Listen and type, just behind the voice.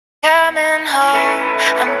Coming home,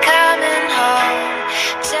 I'm coming home.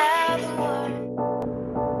 Tell the world.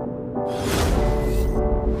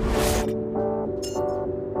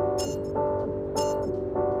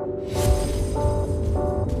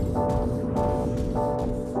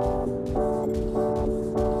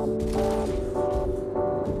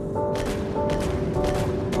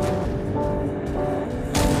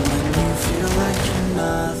 When you feel like you're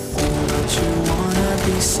nothing, but you wanna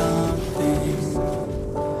be something.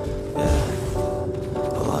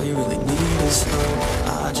 All you really need is hope.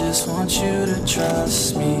 I just want you to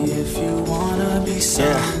trust me if you wanna be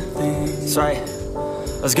something. That's right.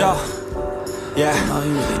 Let's go. Yeah,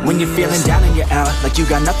 when you're feeling down and you're out, like you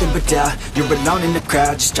got nothing but doubt, you're alone in the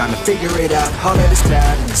crowd, just trying to figure it out. All that is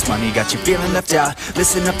bad, and this money got you feeling left out.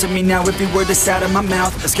 Listen up to me now, every word that's out of my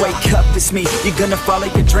mouth. Wake up, it's me. You're gonna follow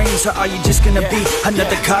your dreams, or are you just gonna be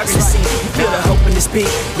another cog in the scene? You feel the hope in this beat,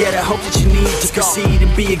 yeah, the hope that you need to proceed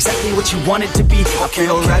and be exactly what you want it to be. I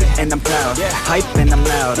feel right, and I'm proud, hype and I'm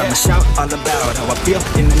loud. I'ma shout all about how I feel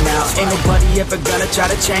in and out. Ain't nobody ever gonna try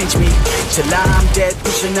to change me till I'm dead,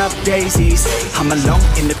 pushing up daisies. I'm alone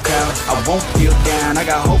in the crowd, I won't feel down. I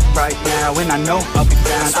got hope right now, and I know I'll be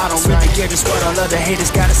found. I don't really care just what all other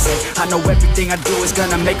haters gotta say. I know everything I do is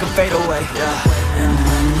gonna make them fade away. And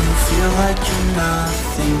when you feel like you're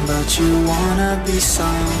nothing, but you wanna be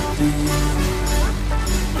something.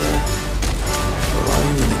 Well, all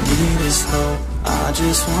you really need is hope. I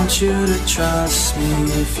just want you to trust me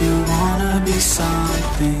if you wanna be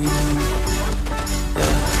something.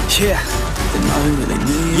 Then all you really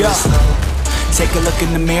need is hope. Take a look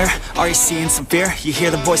in the mirror, are you seeing some fear? You hear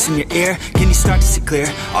the voice in your ear, can you start to see clear?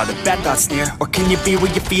 Are the bad thoughts near? Or can you be where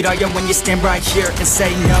your feet are, when you stand right here and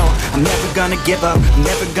say no? I'm never gonna give up, I'm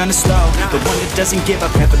never gonna slow. The one that doesn't give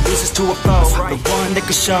up, never loses to a foe. The one that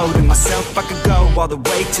could show to myself I could go all the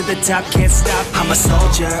way to the top, can't stop. I'm a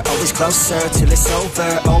soldier, always closer till it's over.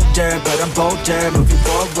 Older, but I'm bolder, moving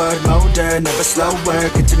forward, motor, never slower.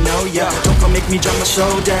 Good to know ya, don't go make me drop my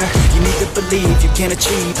shoulder. You need to believe you can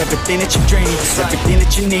achieve everything that you dream. Everything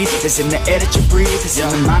that you need is in the air that you breathe. It's in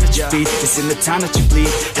the mind that you feed, it's in the time that you bleed.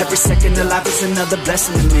 Every second of life is another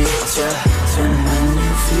blessing to me. And when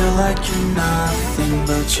you feel like you're nothing,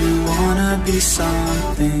 but you wanna be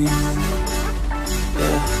something.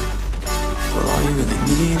 Well, all you really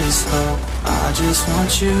need is hope. I just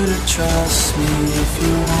want you to trust me if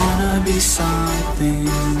you wanna be something.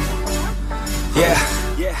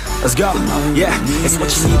 Let's go. It's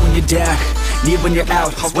what you need when you're down, need when you're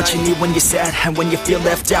out. It's what you need when you're sad and when you feel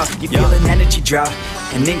left out. You feel an energy drought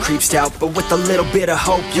and then creeps out, but with a little bit of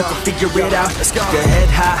hope you can figure it out. Let's go. Your head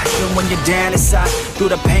high, even when you're down inside. Through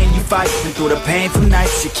the pain you fight, and through the painful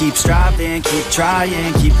nights you keep striving, keep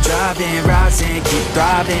trying, keep driving, rising, keep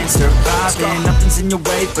thriving, surviving. Nothing's in your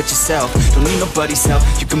way but yourself. Don't need nobody's help.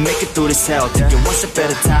 You can make it through this hell. Take it one step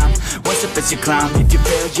at a time, one step as you climb. If you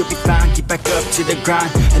fail, you'll be fine. Get back up to the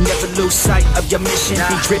grind and never lose sight of your mission.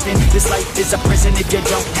 Be driven. This life is a prison if you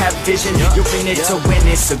don't have vision. You're in it to win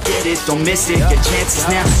it, so get it, don't miss it. Your chances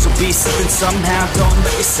now, so be something somehow. Don't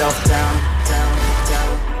let yourself down.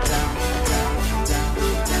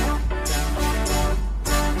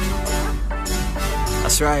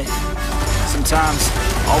 That's right. Sometimes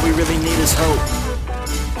all we really need is hope.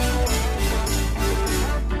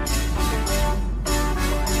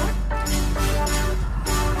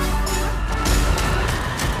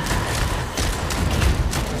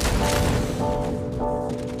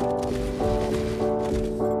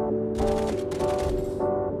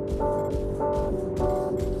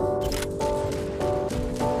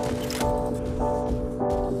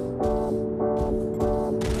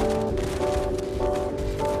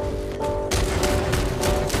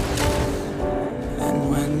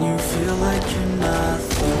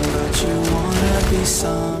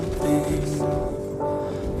 Something.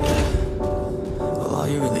 Well, all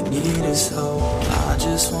you really need is hope. I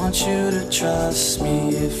just want you to trust me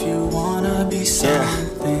if you wanna be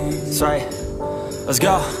something. That's right. Let's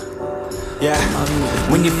go.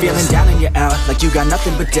 When you're feeling down and you're out, like you got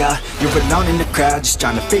nothing but doubt, you're alone in the crowd, just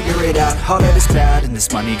trying to figure it out. All that is bad, and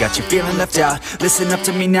this money got you feeling left out. Listen up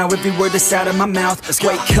to me now, every word that's out of my mouth.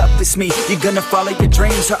 Wake up, it's me. You're gonna follow your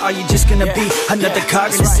dreams, or are you just gonna be another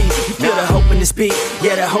cog in the scene? You feel the hope in this beat,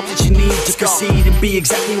 yeah, the hope that you need to proceed and be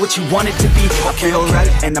exactly what you want it to be. I feel right,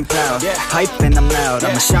 and I'm proud, hype and I'm loud.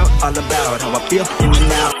 I'ma shout all about how I feel in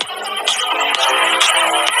and out.